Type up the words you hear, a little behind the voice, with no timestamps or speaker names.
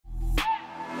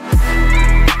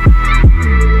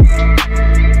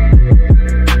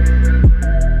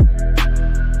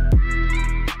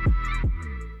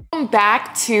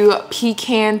back to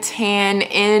Pecan, Tan,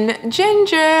 and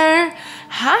Ginger.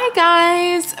 Hi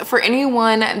guys. For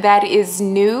anyone that is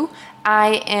new,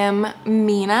 I am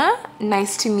Mina.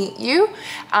 Nice to meet you.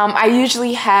 I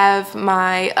usually have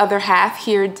my other half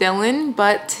here, Dylan,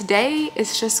 but today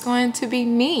it's just going to be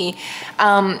me.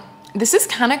 This is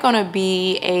kind of going to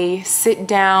be a sit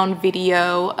down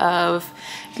video of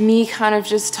me kind of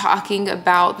just talking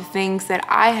about the things that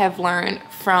I have learned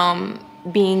from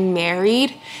being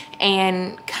married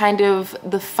and kind of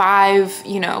the 5,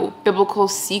 biblical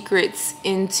secrets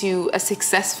into a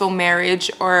successful marriage,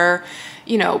 or,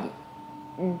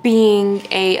 being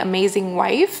an amazing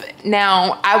wife.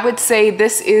 Now, I would say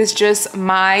this is just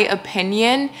my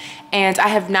opinion, and I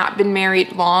have not been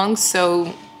married long,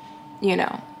 so,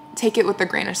 take it with a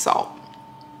grain of salt.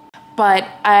 But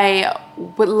I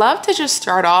would love to just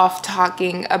start off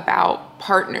talking about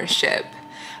partnership.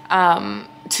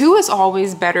 2 is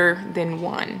always better than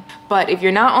 1. But if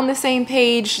you're not on the same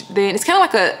page, then it's kind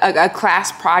of like a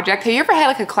class project. Have you ever had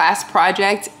like a class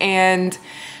project and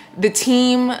the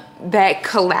team that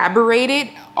collaborated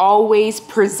always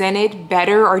presented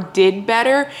better or did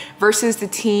better versus the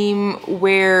team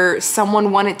where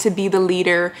someone wanted to be the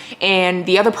leader and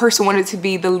the other person wanted to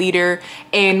be the leader,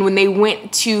 and when they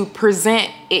went to present,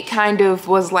 it kind of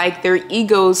was like their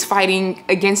egos fighting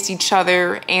against each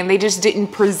other and they just didn't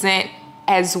present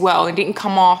as well. It didn't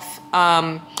come off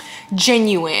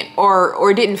genuine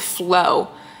or didn't flow.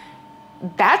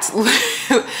 That's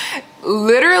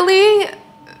literally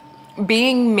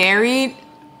being married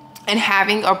and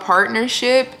having a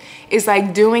partnership is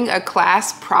like doing a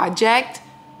class project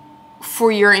for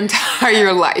your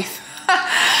entire life.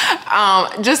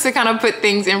 Just to kind of put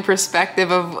things in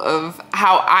perspective of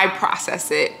how I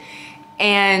process it.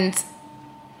 And,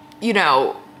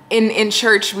 in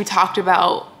church, we talked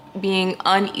about being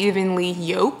unevenly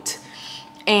yoked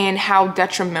and how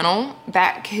detrimental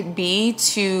that could be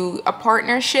to a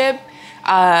partnership.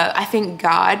 I thank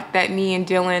God that me and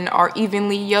Dylan are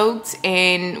evenly yoked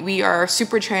and we are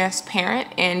super transparent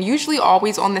and usually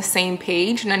always on the same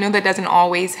page. And I know that doesn't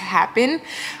always happen.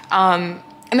 And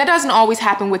that doesn't always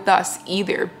happen with us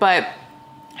either. But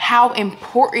how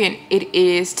important it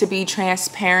is to be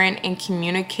transparent and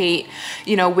communicate,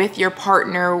 with your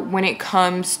partner when it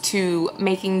comes to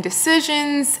making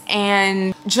decisions,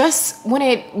 and just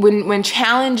when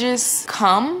challenges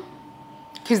come,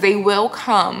 because they will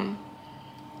come,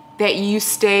 that you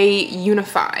stay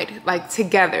unified, like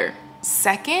together.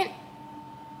 Second,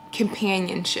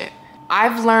 companionship.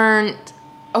 I've learned,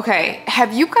 okay,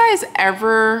 have you guys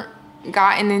ever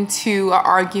gotten into an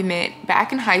argument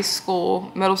back in high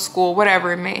school, middle school,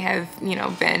 whatever it may have,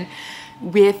 been,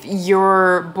 with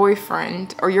your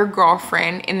boyfriend or your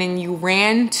girlfriend, and then you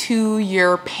ran to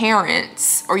your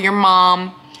parents or your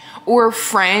mom or a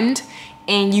friend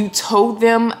and you told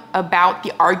them about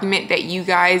the argument that you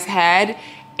guys had,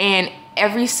 and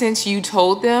ever since you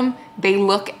told them, they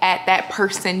look at that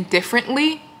person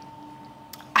differently?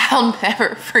 I'll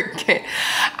never forget.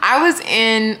 I was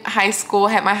in high school,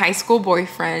 had my high school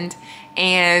boyfriend,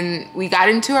 and we got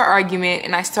into an argument,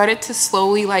 and I started to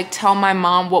slowly tell my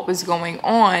mom what was going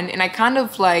on, and I kind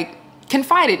of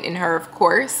confided in her, of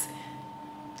course.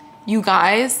 You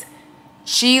guys,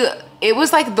 it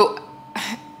was like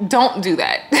don't do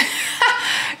that.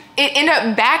 It ended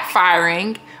up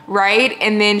backfiring, right?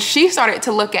 And then she started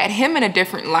to look at him in a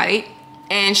different light,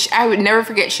 and I would never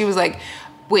forget, she was like,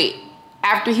 wait,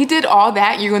 after he did all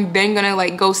that, you're then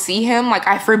gonna go see him?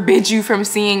 I forbid you from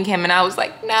seeing him. And I was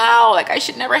like, no, I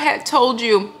should never have told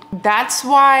you. That's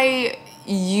why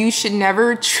you should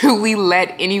never truly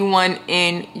let anyone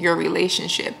in your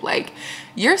relationship.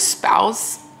 Your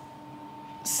spouse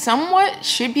somewhat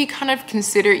should be kind of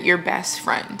considered your best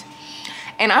friend.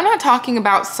 And I'm not talking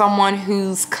about someone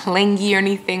who's clingy or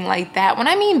anything like that. When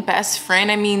I mean best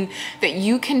friend, I mean that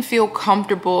you can feel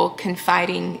comfortable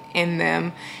confiding in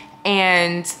them.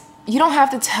 And you don't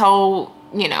have to tell,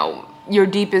 your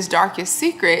deepest, darkest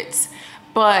secrets,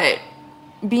 but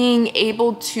being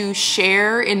able to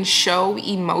share and show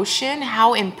emotion,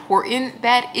 how important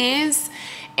that is.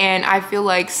 And I feel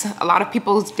like a lot of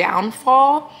people's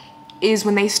downfall is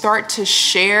when they start to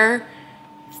share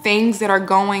things that are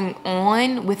going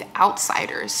on with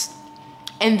outsiders.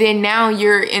 And then now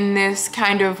you're in this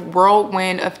kind of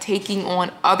whirlwind of taking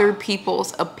on other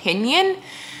people's opinion,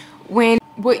 when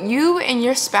what you and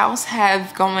your spouse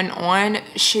have going on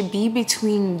should be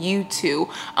between you two.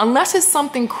 Unless it's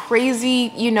something crazy,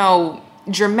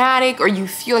 dramatic, or you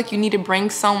feel like you need to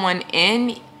bring someone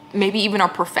in, maybe even a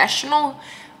professional,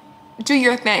 do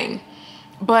your thing.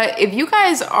 But if you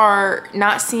guys are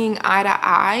not seeing eye to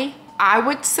eye, I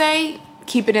would say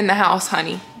keep it in the house,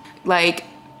 honey. Like,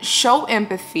 show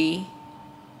empathy,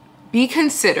 be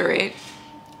considerate,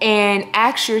 and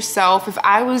ask yourself, if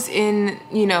I was in,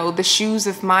 you know, the shoes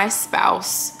of my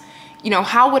spouse, you know,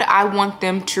 how would I want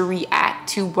them to react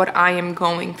to what I am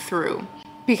going through?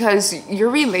 Because your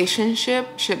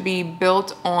relationship should be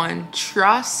built on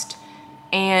trust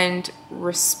and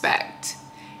respect.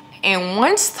 And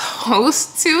once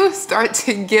those two start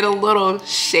to get a little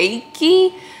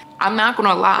shaky, I'm not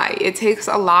gonna lie, it takes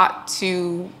a lot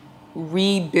to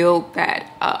rebuild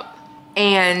that up.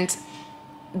 And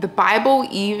the Bible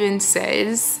even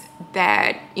says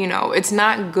that, you know, it's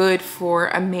not good for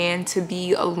a man to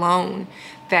be alone,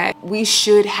 that we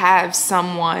should have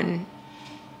someone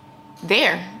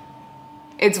there.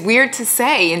 It's weird to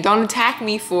say, and don't attack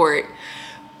me for it,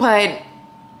 but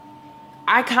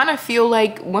I kind of feel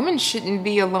like women shouldn't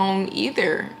be alone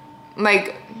either.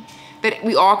 Like, that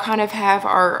we all kind of have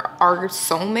our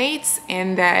soulmates,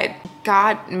 and that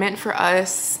God meant for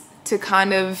us to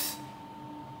kind of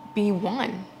be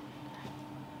one.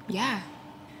 Yeah.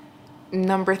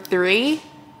 Number 3,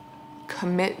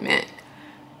 commitment.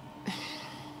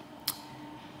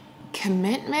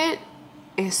 Commitment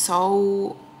is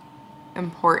so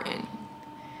important.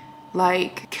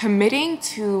 Like, committing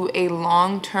to a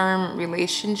long-term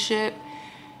relationship,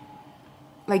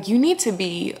 like, you need to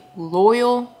be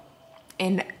loyal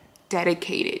and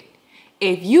dedicated.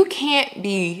 If you can't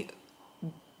be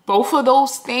both of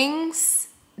those things,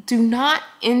 do not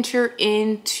enter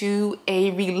into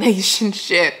a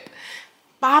relationship.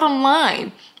 Bottom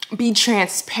line, be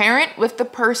transparent with the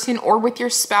person or with your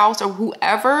spouse or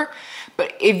whoever.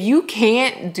 But if you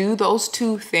can't do those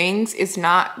two things, it's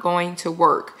not going to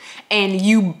work. And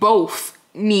you both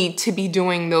need to be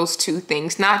doing those two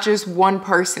things, not just one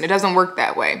person. It doesn't work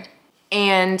that way.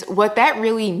 And what that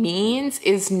really means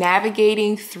is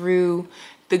navigating through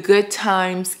the good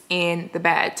times and the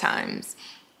bad times.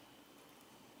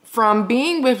 From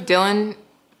being with Dylan,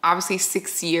 obviously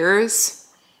 6 years,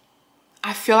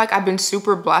 I feel like I've been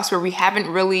super blessed where we haven't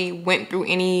really went through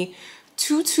any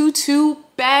too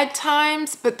bad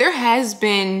times, but there has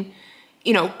been,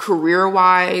 you know,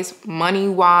 career-wise,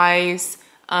 money-wise,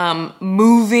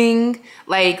 moving.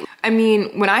 Like, I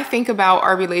mean, when I think about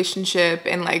our relationship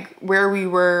and like where we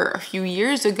were a few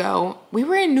years ago, we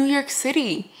were in New York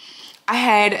City. I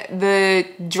had the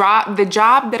job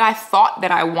that I thought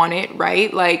that I wanted,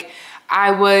 right? Like,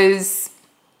 I was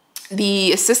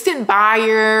the assistant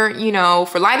buyer, you know,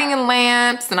 for lighting and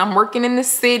lamps, and I'm working in the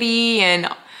city, and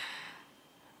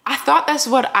I thought that's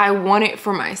what I wanted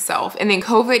for myself. And then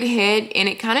COVID hit, and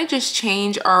it kind of just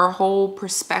changed our whole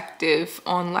perspective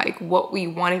on like what we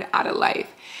wanted out of life.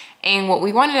 And what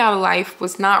we wanted out of life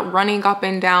was not running up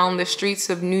and down the streets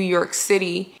of New York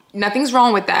City. Nothing's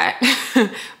wrong with that,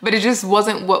 but it just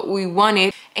wasn't what we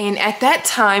wanted. And at that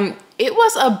time, it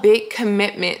was a big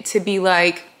commitment to be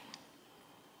like,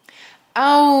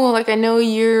 oh, like, I know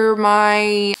you're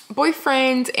my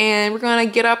boyfriend and we're gonna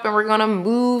get up and we're gonna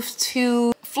move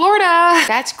to Florida.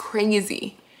 That's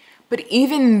crazy. But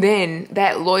even then,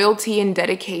 that loyalty and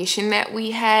dedication that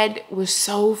we had was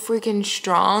so freaking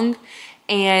strong.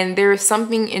 And there was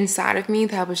something inside of me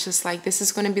that was just like, this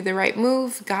is gonna be the right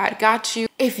move. God got you.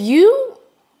 If you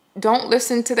don't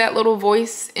listen to that little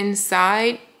voice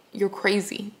inside, you're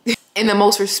crazy. In the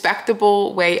most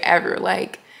respectable way ever.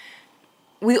 Like,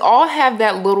 we all have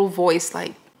that little voice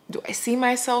like, do I see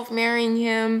myself marrying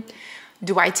him?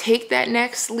 Do I take that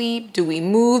next leap? Do we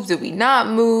move? Do we not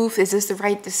move? Is this the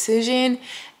right decision?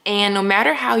 And no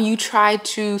matter how you try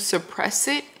to suppress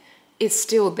it, it's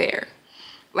still there.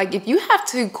 Like, if you have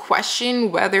to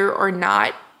question whether or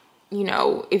not, you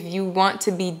know, if you want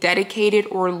to be dedicated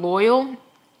or loyal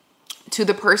to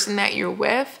the person that you're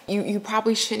with, you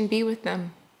probably shouldn't be with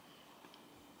them.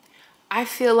 I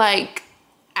feel like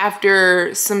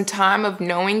after some time of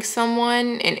knowing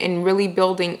someone and really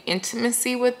building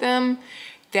intimacy with them,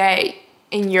 that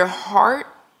in your heart,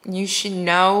 you should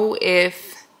know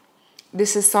if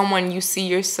this is someone you see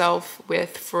yourself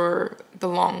with for the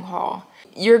long haul.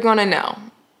 You're gonna know.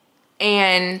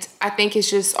 And I think it's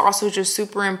just also just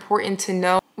super important to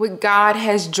know what God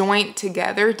has joined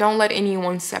together. Don't let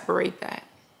anyone separate that.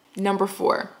 Number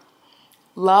 4,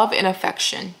 love and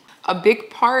affection. A big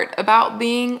part about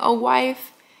being a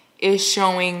wife is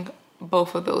showing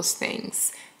both of those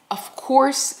things. Of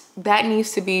course, that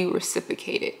needs to be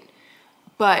reciprocated.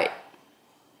 But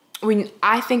when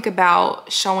I think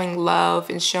about showing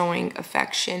love and showing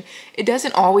affection, it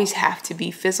doesn't always have to be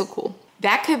physical.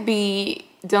 That could be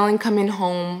Dylan coming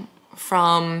home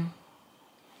from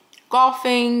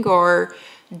golfing or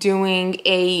doing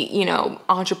a,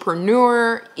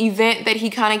 entrepreneur event that he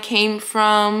kind of came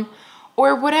from,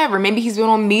 or whatever. Maybe he's been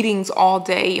on meetings all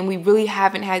day and we really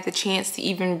haven't had the chance to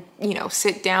even,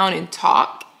 sit down and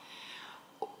talk.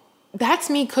 That's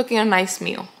me cooking a nice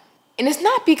meal. And it's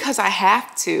not because I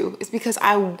have to, it's because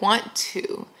I want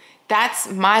to.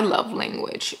 That's my love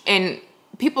language. And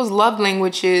people's love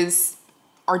languages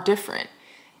are different.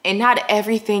 And not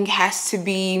everything has to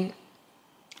be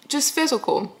just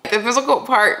physical. The physical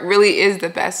part really is the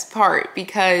best part,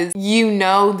 because you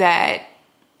know that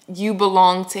you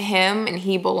belong to him and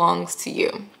he belongs to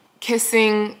you.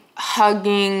 Kissing,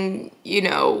 hugging,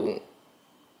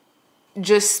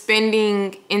 just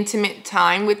spending intimate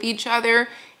time with each other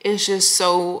is just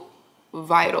so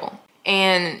vital.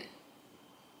 And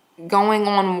going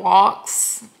on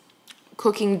walks,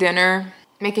 cooking dinner,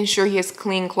 making sure he has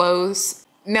clean clothes.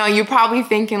 Now you're probably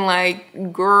thinking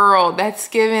like, girl, that's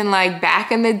given like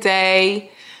back in the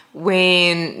day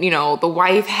when, the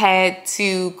wife had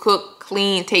to cook,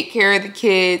 clean, take care of the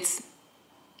kids.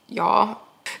 Y'all,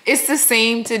 it's the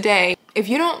same today. If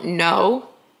you don't know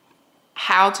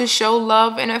how to show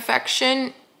love and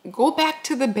affection, go back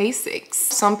to the basics.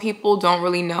 Some people don't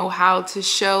really know how to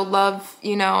show love,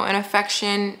 and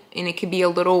affection, and it could be a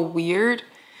little weird,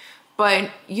 but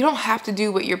you don't have to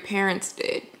do what your parents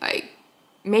did. Like,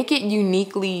 make it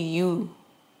uniquely you.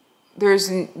 There's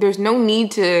no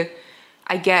need to,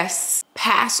 I guess,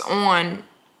 pass on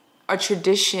a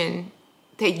tradition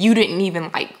that you didn't even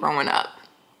like growing up.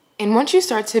 And once you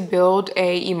start to build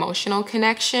a emotional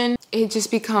connection, it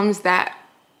just becomes that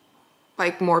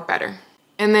like more better.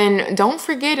 And then don't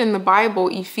forget, in the Bible,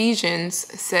 Ephesians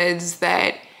says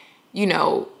that,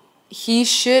 he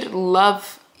should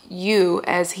love you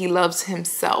as he loves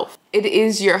himself. It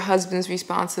is your husband's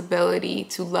responsibility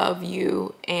to love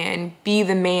you and be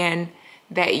the man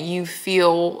that you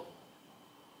feel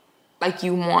like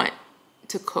you want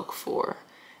to cook for.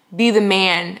 Be the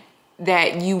man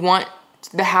that you want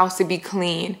the house to be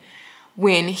clean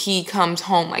when he comes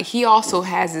home. Like, he also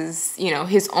has his,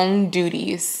 his own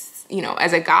duties,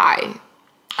 as a guy.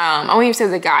 I won't even say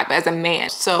as a guy, but as a man.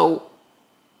 So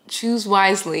choose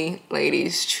wisely,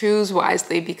 ladies, choose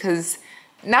wisely, because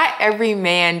not every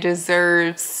man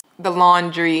deserves the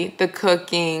laundry, the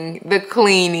cooking, the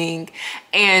cleaning.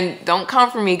 And don't come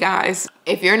for me, guys.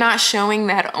 If you're not showing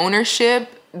that ownership,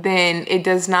 then it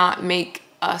does not make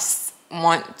us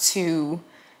want to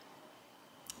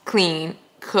clean,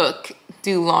 cook,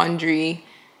 do laundry.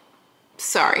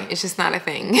 Sorry, it's just not a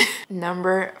thing.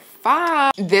 Number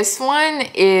 5. This one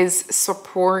is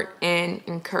support and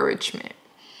encouragement.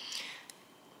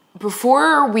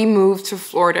 Before we moved to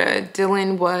Florida,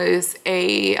 Dylan was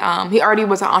he already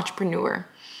was an entrepreneur.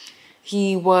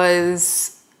 He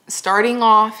was starting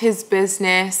off his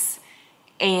business,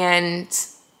 and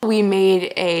we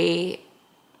made a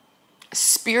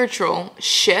spiritual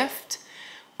shift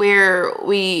where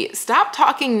we stopped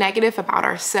talking negative about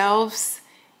ourselves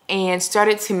and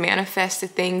started to manifest the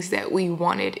things that we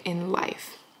wanted in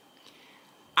life.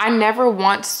 I never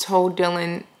once told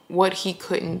Dylan what he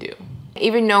couldn't do.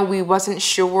 Even though we wasn't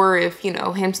sure if,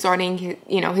 him starting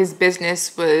his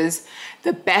business was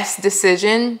the best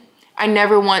decision, I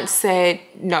never once said,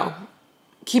 no,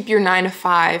 keep your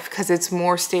 9-to-5 because it's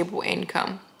more stable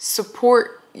income.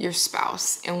 Support your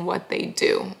spouse in what they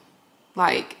do.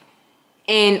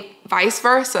 And vice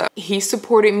versa. He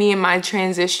supported me in my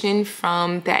transition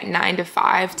from that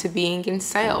 9-to-5 to being in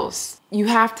sales. You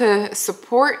have to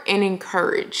support and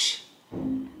encourage.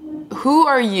 Who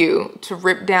are you to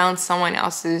rip down someone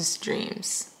else's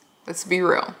dreams? Let's be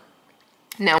real.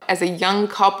 Now, as a young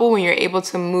couple, when you're able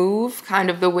to move kind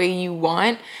of the way you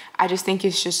want, I just think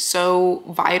it's just so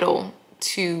vital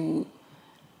to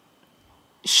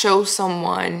show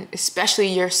someone, especially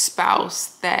your spouse,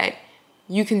 that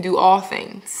you can do all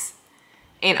things.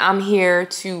 And I'm here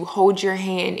to hold your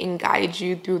hand and guide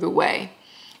you through the way.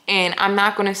 And I'm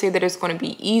not going to say that it's going to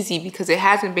be easy, because it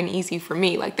hasn't been easy for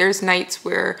me. Like, there's nights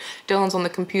where Dylan's on the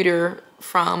computer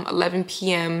from 11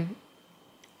 p.m.,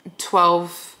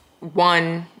 12,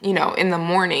 1, in the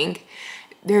morning.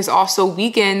 There's also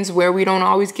weekends where we don't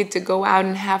always get to go out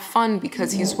and have fun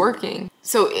because he's working.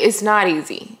 So it's not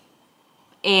easy.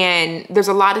 And there's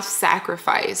a lot of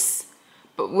sacrifice.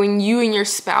 But when you and your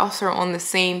spouse are on the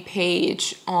same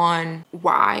page on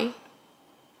why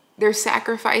they're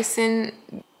sacrificing,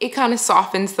 it kind of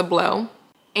softens the blow.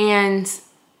 And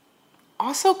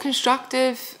also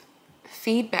constructive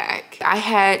feedback. I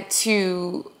had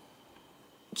to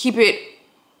keep it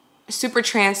super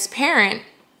transparent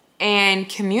and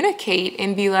communicate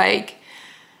and be like,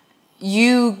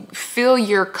 you fill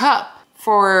your cup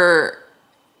for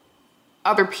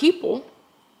other people.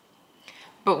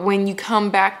 But when you come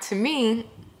back to me,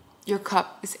 your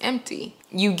cup is empty.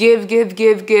 You give, give,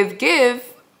 give, give,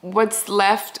 give. What's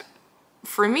left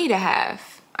for me to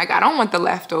have? Like, I don't want the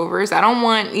leftovers. I don't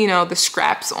want, you know, the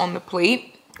scraps on the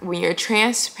plate. When you're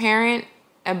transparent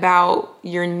about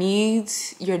your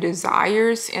needs, your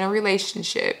desires in a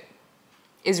relationship,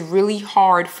 it's really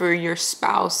hard for your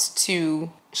spouse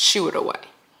to shoo it away.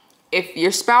 If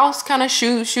your spouse kind of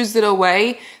shoos it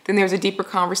away, then there's a deeper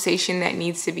conversation that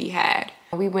needs to be had.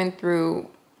 We went through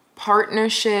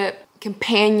partnership,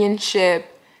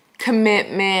 companionship,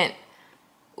 commitment,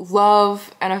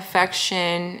 love and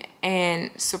affection,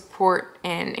 and support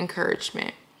and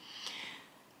encouragement.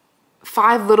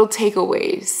 5 little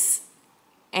takeaways.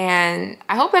 And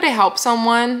I hope that it helps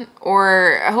someone,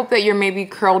 or I hope that you're maybe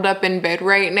curled up in bed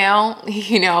right now,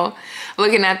 you know,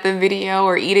 looking at the video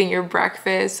or eating your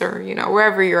breakfast, or, you know,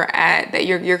 wherever you're at, that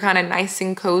you're kind of nice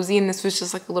and cozy. And this was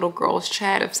just like a little girl's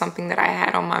chat of something that I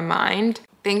had on my mind.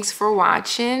 Thanks for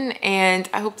watching, and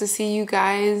I hope to see you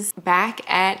guys back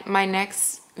at my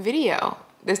next video.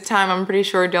 This time I'm pretty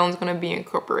sure Dylan's gonna be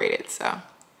incorporated, so.